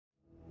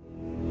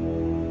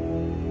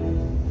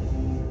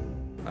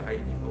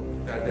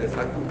kita ada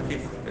satu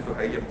kes iaitu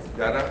hari yang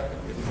bersejarah,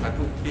 iaitu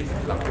satu kes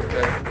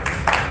dilaporkan.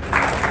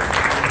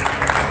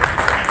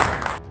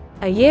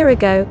 A year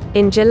ago,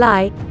 in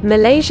July,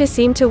 Malaysia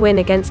seemed to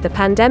win against the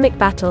pandemic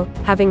battle,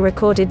 having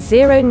recorded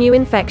 0 new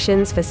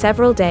infections for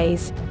several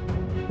days.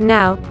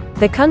 Now,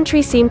 the country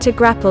seemed to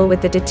grapple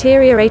with the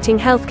deteriorating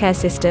healthcare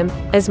system,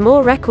 as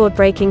more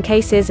record-breaking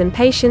cases and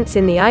patients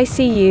in the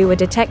ICU were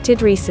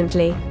detected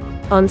recently.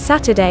 On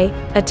Saturday,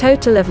 a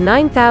total of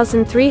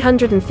 9,353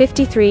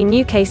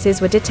 new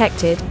cases were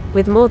detected,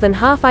 with more than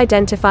half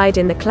identified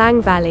in the Klang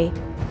Valley.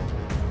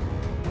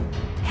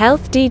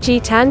 Health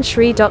DG Tan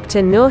Sri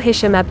Dr. Noor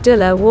Hisham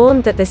Abdullah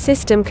warned that the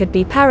system could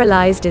be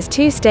paralysed as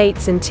 2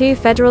 states and 2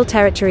 federal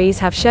territories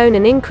have shown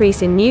an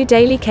increase in new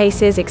daily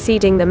cases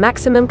exceeding the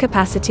maximum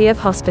capacity of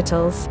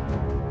hospitals.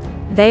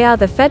 They are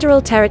the federal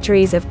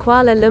territories of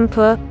Kuala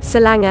Lumpur,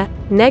 Selangor,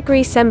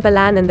 Negri,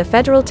 Sembilan and the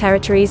federal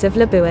territories of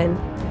Labuan.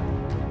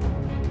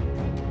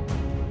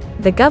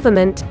 The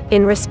government,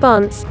 in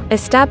response,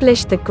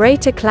 established the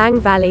Greater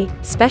Klang Valley.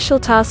 Special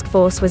Task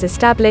Force was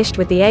established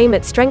with the aim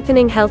at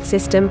strengthening health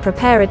system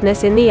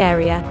preparedness in the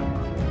area.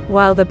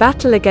 While the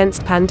battle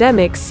against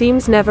pandemics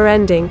seems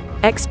never-ending,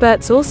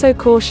 experts also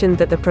cautioned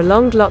that the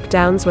prolonged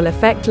lockdowns will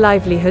affect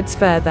livelihoods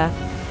further.